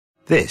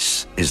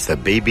This is the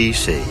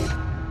BBC.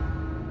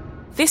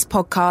 This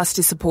podcast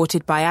is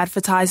supported by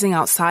advertising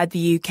outside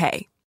the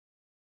UK.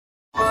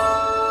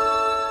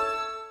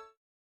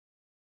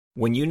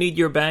 When you need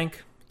your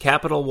bank,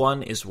 Capital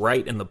One is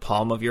right in the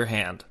palm of your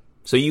hand.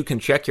 So you can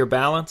check your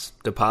balance,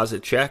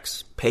 deposit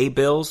checks, pay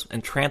bills,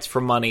 and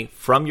transfer money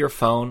from your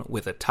phone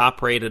with a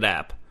top-rated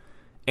app.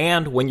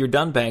 And when you're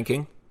done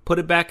banking, put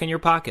it back in your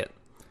pocket.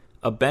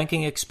 A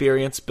banking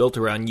experience built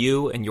around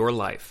you and your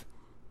life.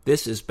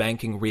 This is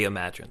banking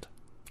reimagined.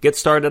 Get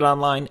started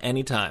online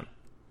anytime.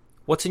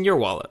 What's in your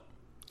wallet?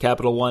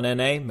 Capital One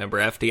NA, member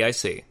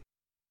FDIC.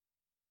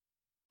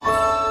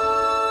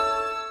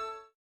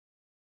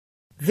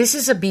 This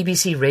is a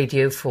BBC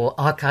Radio 4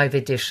 archive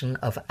edition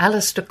of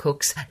Alistair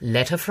Cooke's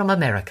Letter from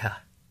America.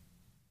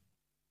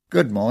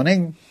 Good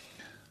morning.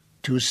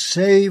 To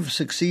save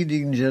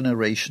succeeding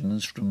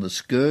generations from the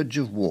scourge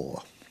of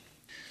war.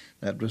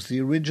 That was the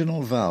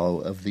original vow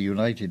of the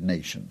United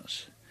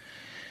Nations,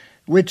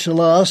 which,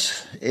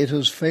 alas, it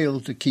has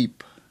failed to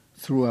keep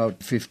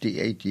throughout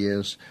 58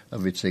 years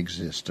of its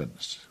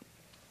existence.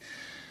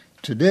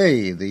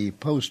 Today, the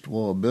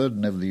post-war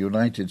burden of the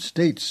United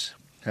States,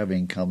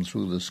 having come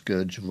through the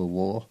scourge of a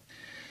war,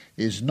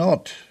 is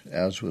not,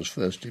 as was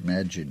first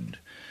imagined,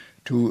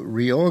 to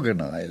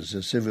reorganize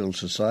a civil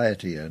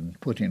society and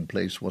put in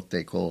place what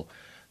they call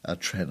a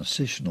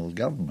transitional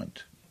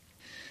government.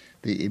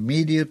 The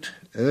immediate,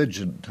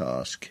 urgent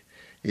task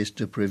is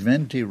to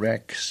prevent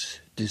Iraq's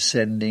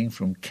descending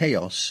from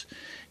chaos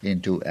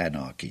into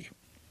anarchy.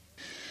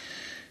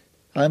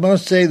 I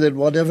must say that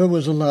whatever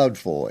was allowed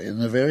for in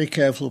the very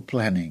careful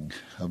planning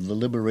of the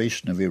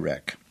liberation of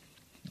Iraq,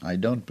 I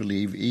don't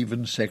believe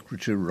even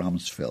Secretary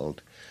Rumsfeld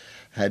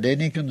had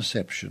any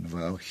conception of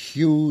how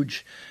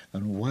huge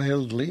and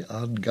wildly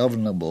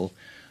ungovernable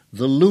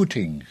the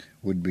looting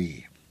would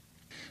be.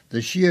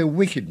 The sheer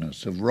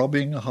wickedness of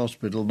robbing a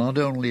hospital not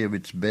only of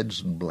its beds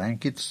and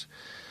blankets,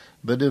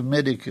 but of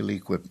medical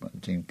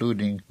equipment,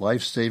 including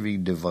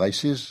life-saving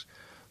devices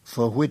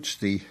for which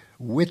the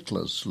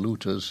witless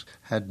looters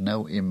had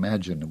no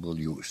imaginable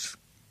use.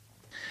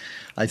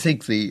 I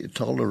think the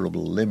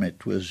tolerable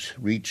limit was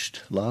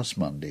reached last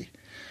Monday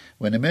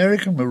when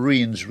American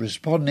Marines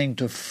responding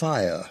to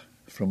fire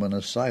from an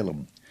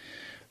asylum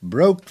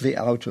broke the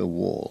outer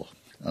wall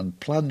and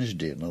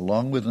plunged in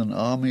along with an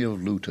army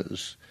of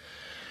looters,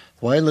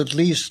 while at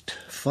least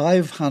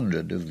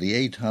 500 of the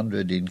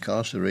 800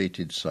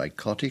 incarcerated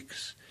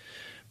psychotics,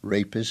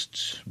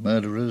 rapists,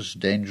 murderers,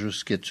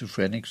 dangerous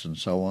schizophrenics, and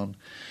so on,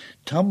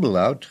 tumble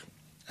out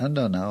and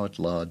are now at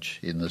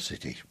large in the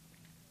city.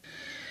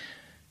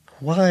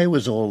 Why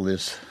was all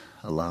this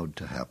allowed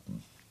to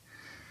happen?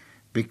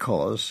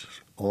 Because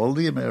all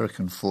the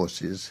American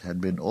forces had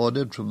been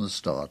ordered from the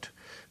start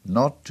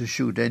not to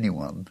shoot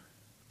anyone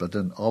but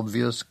an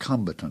obvious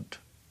combatant.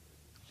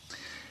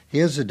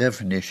 Here's a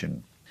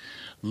definition.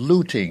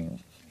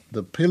 Looting,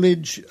 the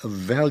pillage of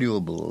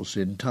valuables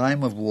in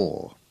time of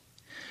war.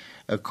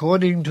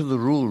 According to the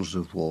rules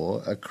of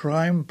war, a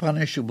crime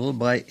punishable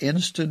by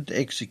instant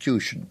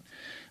execution,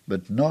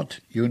 but not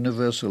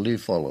universally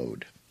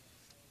followed.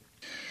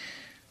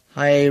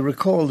 I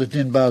recall that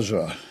in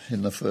Basra,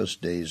 in the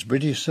first days,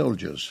 British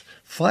soldiers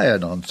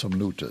fired on some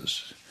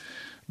looters,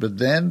 but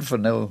then, for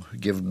no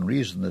given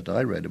reason that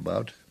I read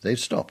about, they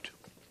stopped.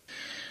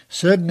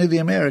 Certainly the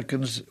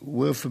Americans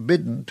were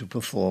forbidden to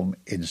perform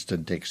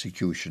instant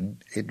execution.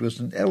 It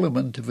was an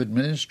element of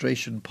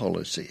administration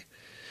policy,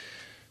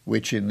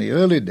 which in the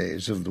early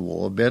days of the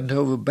war bent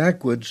over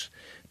backwards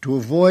to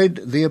avoid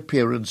the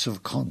appearance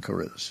of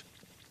conquerors.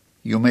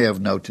 You may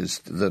have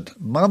noticed that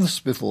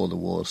months before the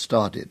war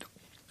started,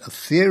 a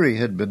theory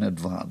had been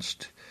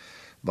advanced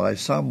by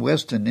some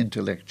Western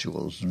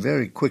intellectuals and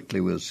very quickly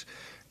was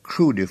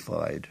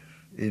crudified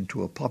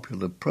into a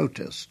popular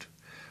protest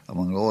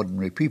among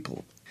ordinary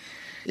people.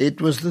 It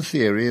was the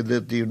theory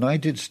that the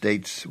United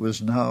States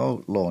was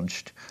now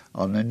launched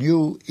on a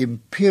new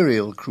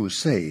imperial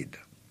crusade,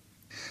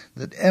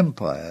 that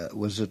empire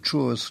was a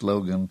truer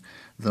slogan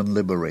than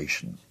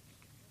liberation.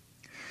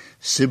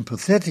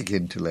 Sympathetic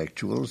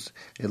intellectuals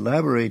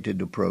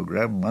elaborated a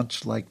program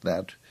much like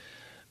that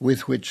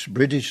with which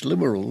British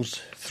liberals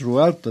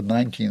throughout the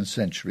 19th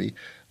century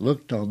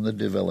looked on the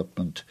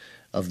development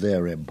of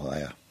their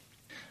empire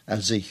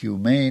as a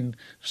humane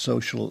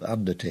social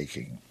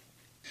undertaking.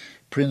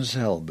 Prince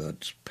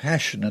Albert's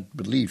passionate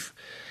belief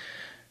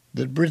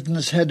that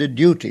Britons had a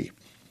duty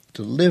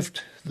to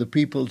lift the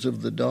peoples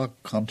of the dark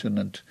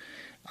continent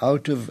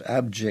out of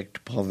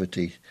abject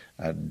poverty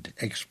and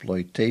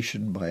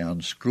exploitation by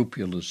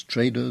unscrupulous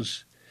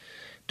traders,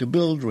 to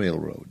build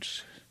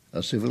railroads,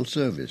 a civil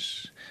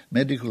service,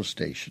 medical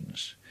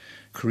stations,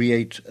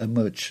 create a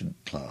merchant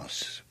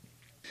class.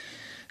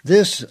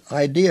 This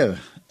idea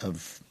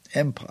of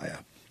empire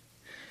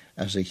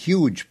as a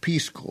huge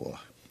Peace Corps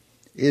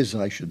is,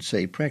 I should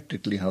say,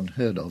 practically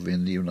unheard of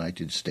in the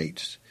United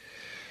States,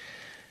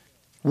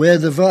 where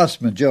the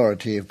vast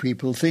majority of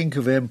people think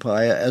of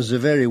empire as a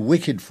very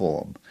wicked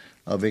form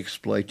of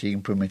exploiting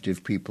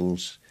primitive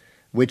peoples,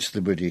 which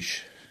the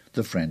British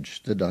the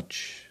French, the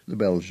Dutch, the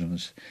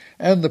Belgians,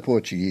 and the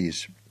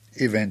Portuguese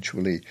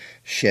eventually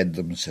shed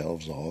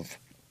themselves off,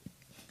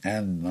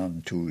 and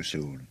none too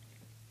soon.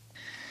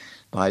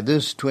 By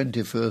this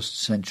 21st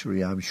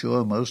century, I'm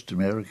sure most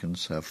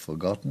Americans have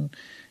forgotten,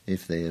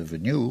 if they ever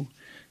knew,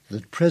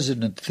 that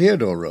President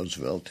Theodore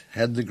Roosevelt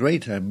had the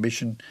great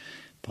ambition,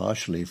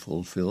 partially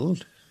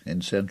fulfilled,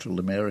 in Central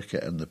America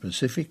and the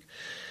Pacific,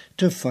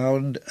 to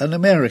found an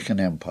American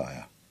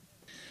empire.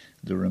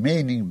 The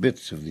remaining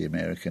bits of the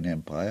American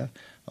empire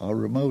are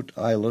remote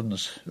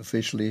islands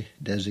officially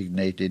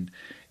designated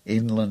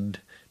inland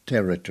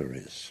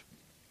territories.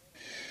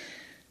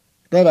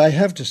 But I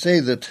have to say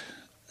that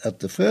at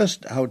the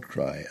first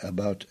outcry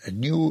about a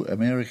new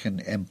American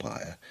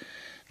empire,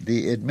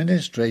 the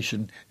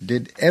administration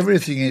did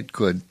everything it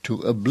could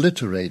to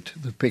obliterate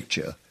the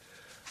picture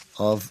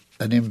of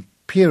an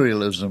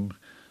imperialism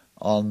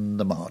on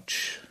the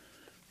march.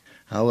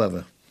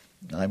 However,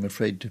 I'm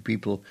afraid to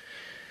people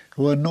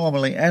who are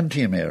normally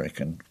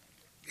anti-American,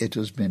 it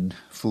has been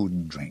food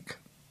and drink.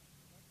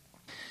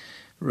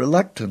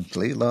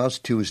 Reluctantly,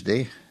 last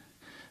Tuesday,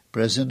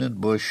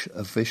 President Bush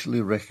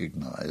officially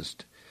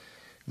recognized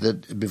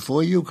that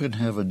before you can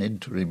have an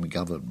interim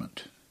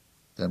government,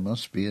 there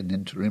must be an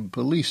interim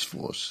police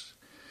force.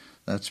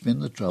 That's been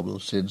the trouble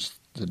since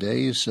the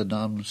day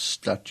Saddam's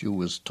statue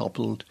was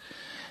toppled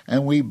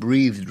and we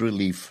breathed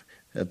relief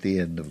at the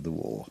end of the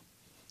war.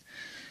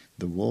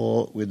 The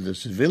war with the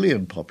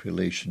civilian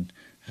population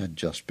had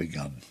just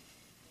begun.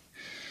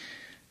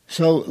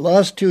 So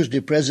last Tuesday,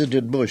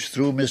 President Bush,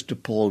 through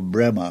Mr. Paul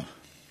Bremer,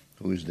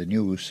 who is the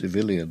new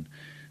civilian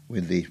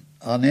with the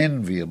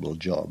unenviable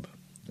job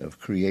of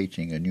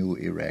creating a new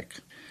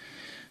Iraq,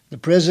 the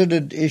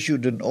President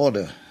issued an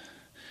order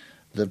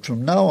that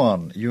from now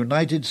on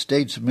United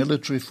States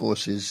military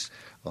forces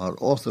are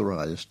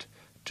authorized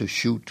to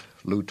shoot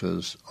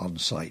looters on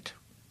sight.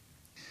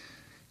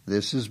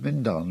 This has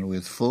been done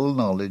with full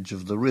knowledge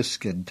of the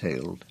risk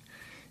entailed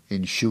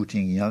in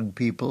shooting young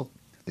people,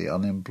 the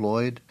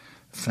unemployed,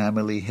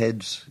 family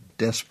heads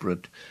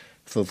desperate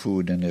for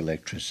food and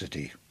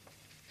electricity.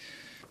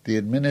 The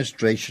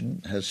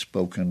administration has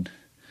spoken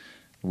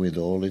with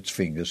all its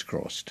fingers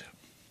crossed.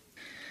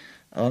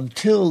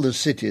 Until the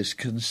cities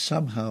can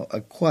somehow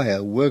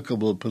acquire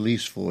workable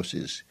police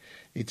forces,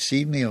 it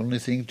seemed the only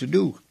thing to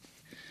do.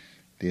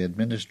 The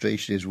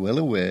administration is well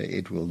aware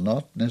it will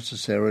not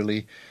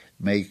necessarily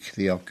make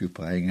the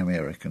occupying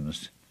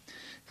Americans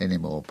any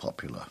more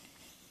popular.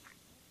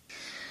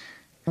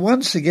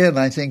 Once again,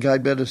 I think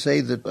I'd better say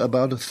that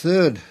about a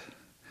third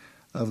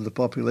of the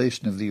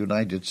population of the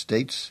United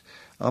States,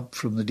 up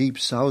from the deep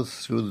south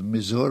through the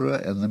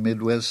Missouri and the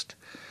Midwest,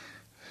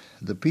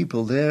 the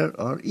people there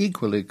are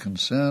equally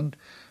concerned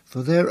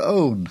for their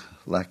own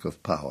lack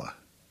of power,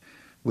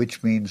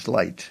 which means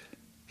light,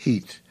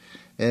 heat,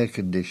 air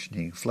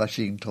conditioning,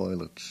 flushing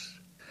toilets.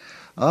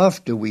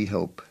 After, we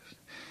hope,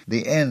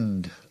 the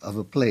end of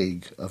a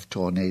plague of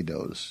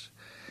tornadoes.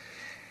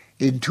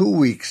 In 2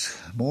 weeks,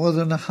 more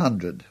than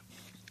 100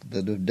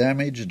 that have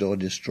damaged or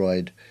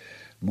destroyed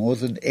more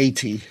than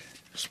 80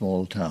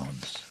 small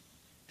towns.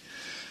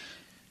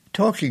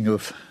 Talking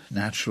of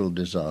natural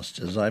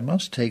disasters, I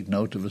must take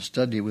note of a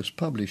study that was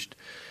published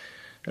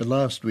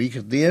last week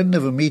at the end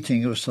of a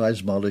meeting of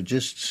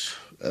seismologists,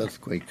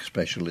 earthquake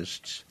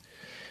specialists,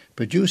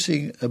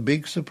 producing a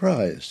big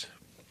surprise,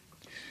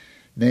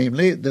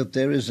 namely that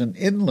there is an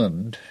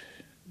inland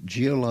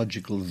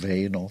geological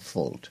vein or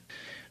fault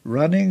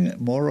running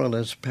more or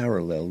less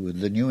parallel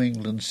with the New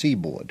England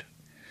seaboard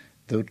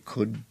that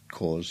could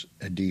cause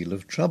a deal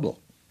of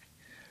trouble.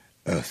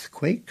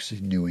 Earthquakes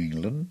in New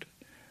England?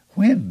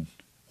 When?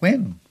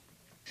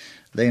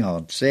 They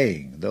aren't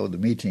saying, though the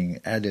meeting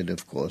added,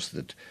 of course,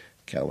 that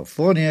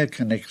California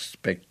can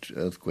expect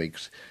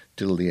earthquakes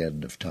till the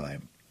end of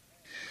time.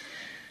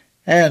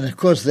 And, of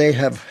course, they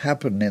have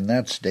happened in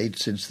that state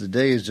since the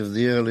days of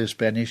the early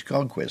Spanish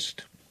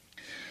conquest.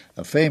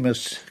 A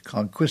famous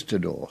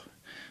conquistador,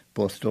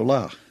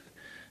 Portola,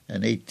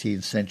 an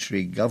 18th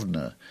century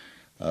governor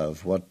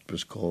of what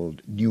was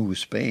called New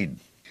Spain,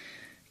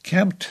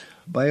 camped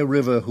by a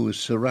river whose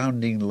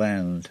surrounding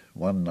land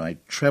one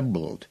night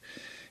trembled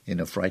in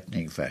a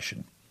frightening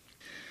fashion.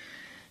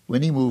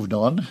 When he moved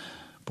on,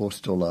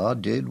 Portola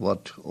did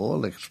what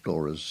all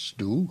explorers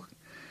do.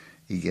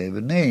 He gave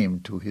a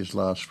name to his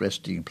last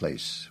resting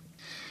place.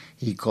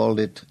 He called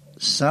it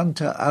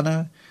Santa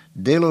Ana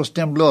de los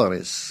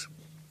Temblores,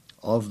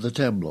 of the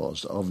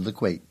Temblors, of the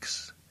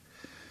quakes.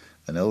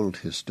 An old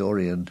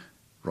historian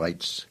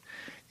writes,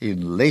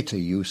 in later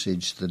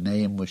usage the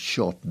name was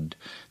shortened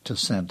to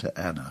Santa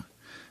Ana.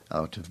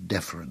 Out of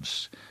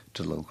deference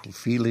to local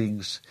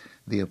feelings,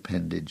 the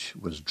appendage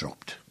was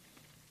dropped.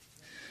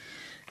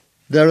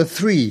 There are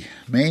 3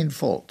 main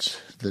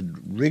faults that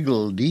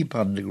wriggle deep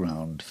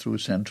underground through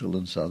central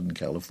and southern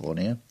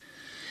California.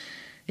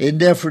 In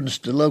deference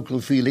to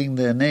local feeling,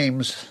 their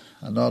names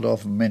are not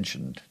often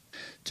mentioned,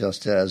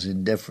 just as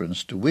in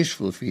deference to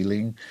wishful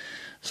feeling,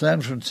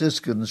 San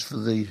Franciscans for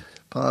the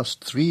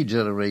past 3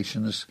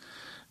 generations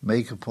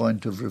make a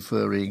point of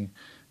referring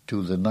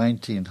to the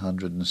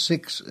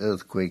 1906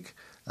 earthquake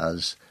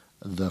as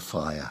the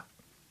fire.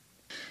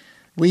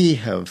 We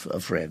have a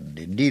friend,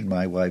 indeed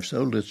my wife's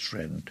oldest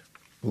friend,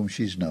 whom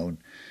she's known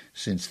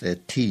since their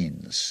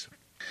teens.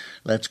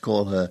 Let's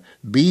call her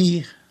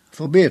B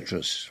for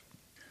Beatrice,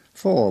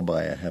 for,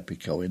 by a happy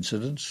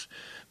coincidence,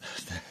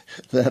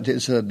 that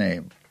is her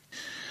name.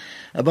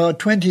 About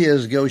 20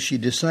 years ago, she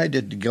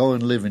decided to go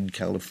and live in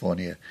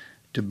California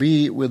to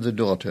be with a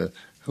daughter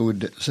who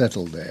had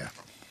settled there.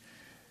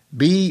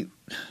 B,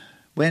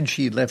 when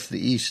she left the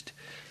East,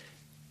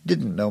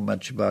 didn't know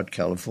much about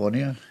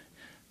California,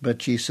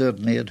 but she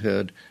certainly had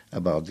heard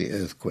about the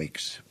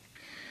earthquakes.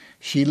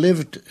 She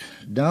lived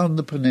down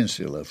the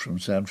peninsula from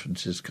San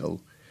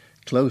Francisco,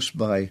 close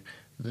by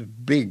the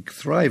big,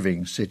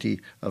 thriving city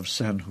of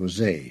San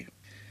Jose,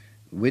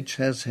 which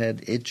has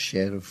had its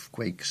share of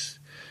quakes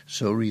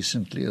so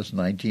recently as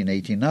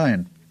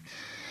 1989.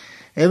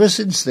 Ever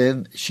since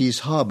then, she's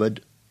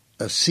harboured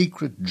a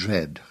secret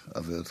dread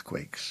of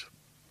earthquakes.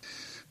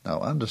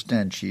 Now,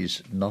 understand,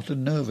 she's not a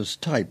nervous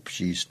type.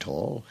 She's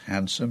tall,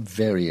 handsome,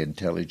 very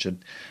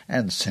intelligent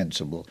and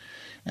sensible,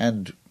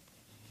 and,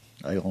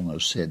 I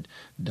almost said,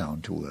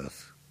 down to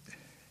earth.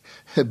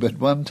 But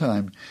one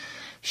time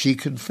she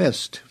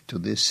confessed to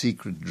this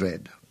secret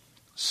dread,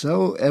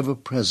 so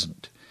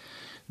ever-present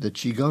that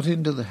she got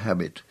into the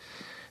habit,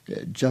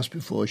 just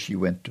before she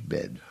went to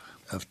bed,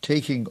 of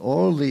taking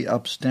all the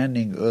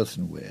upstanding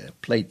earthenware,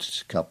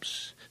 plates,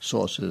 cups,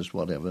 saucers,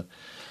 whatever,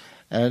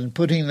 and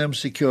putting them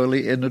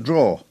securely in a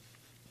drawer.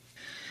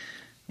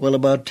 Well,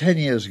 about 10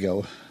 years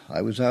ago,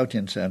 I was out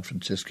in San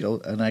Francisco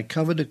and I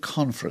covered a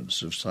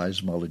conference of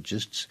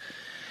seismologists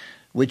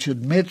which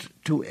had met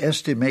to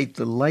estimate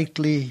the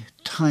likely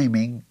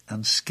timing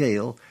and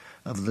scale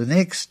of the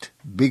next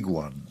big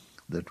one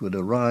that would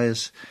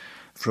arise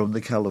from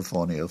the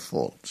California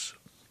faults,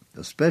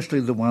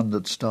 especially the one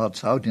that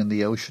starts out in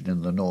the ocean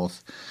in the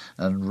north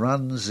and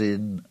runs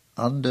in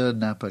under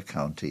Napa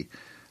County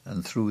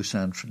and through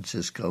San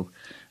Francisco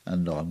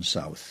and on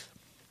south.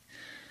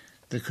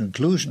 The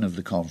conclusion of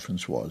the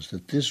conference was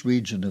that this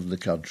region of the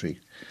country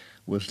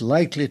was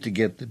likely to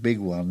get the big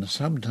one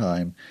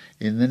sometime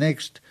in the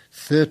next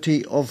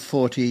 30 or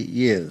 40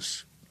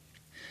 years.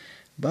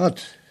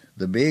 But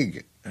the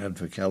big, and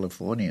for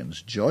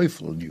Californians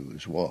joyful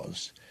news,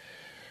 was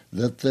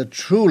that the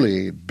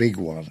truly big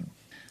one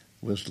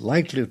was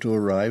likely to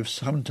arrive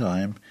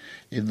sometime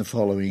in the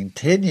following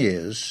 10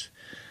 years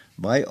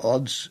by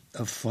odds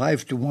of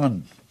 5 to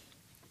 1.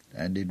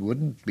 And it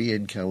wouldn't be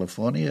in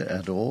California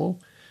at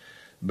all,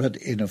 but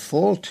in a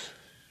fault,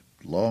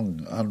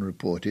 long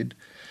unreported,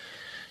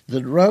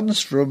 that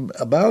runs from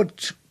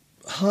about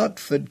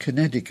Hartford,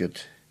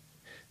 Connecticut,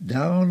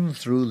 down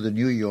through the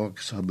New York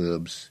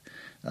suburbs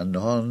and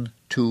on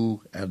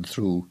to and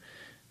through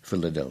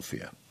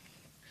Philadelphia.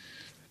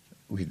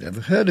 We'd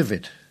never heard of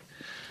it.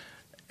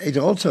 It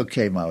also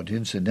came out,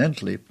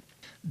 incidentally,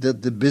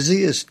 that the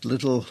busiest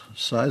little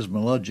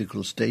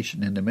seismological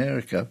station in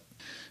America,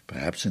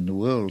 perhaps in the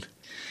world,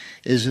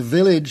 is a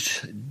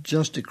village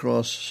just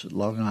across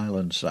Long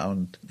Island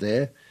Sound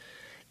there,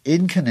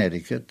 in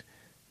Connecticut,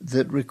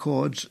 that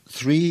records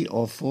 3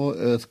 or 4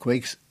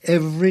 earthquakes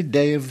every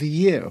day of the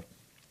year.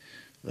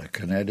 The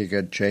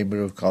Connecticut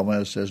Chamber of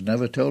Commerce has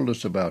never told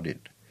us about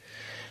it.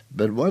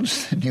 But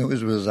once the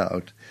news was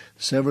out,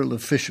 several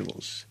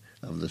officials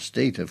of the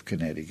state of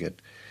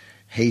Connecticut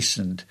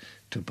hastened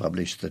to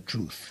publish the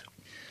truth,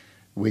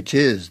 which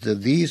is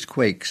that these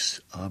quakes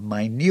are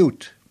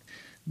minute,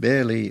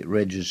 barely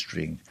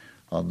registering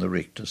on the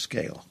Richter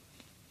scale.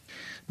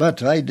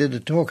 But I did a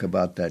talk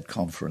about that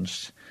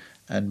conference,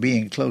 and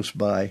being close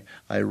by,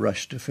 I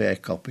rushed a fair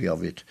copy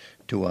of it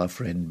to our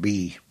friend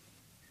B,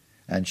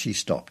 and she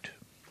stopped.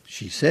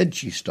 She said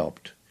she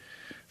stopped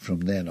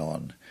from then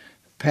on,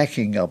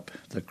 packing up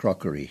the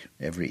crockery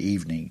every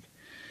evening.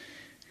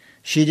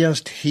 She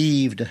just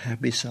heaved a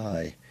happy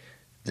sigh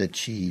that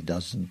she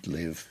doesn't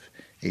live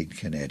in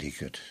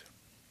Connecticut.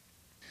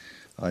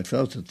 I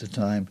felt at the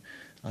time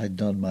I'd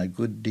done my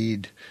good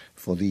deed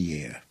for the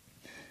year.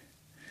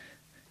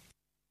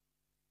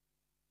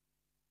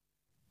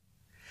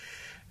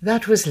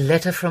 That was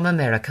Letter from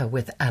America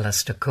with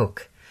Alistair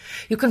Cooke.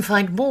 You can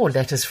find more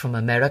Letters from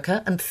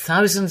America and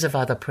thousands of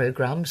other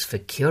programmes for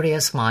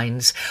curious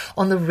minds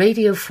on the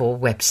Radio 4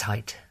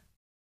 website.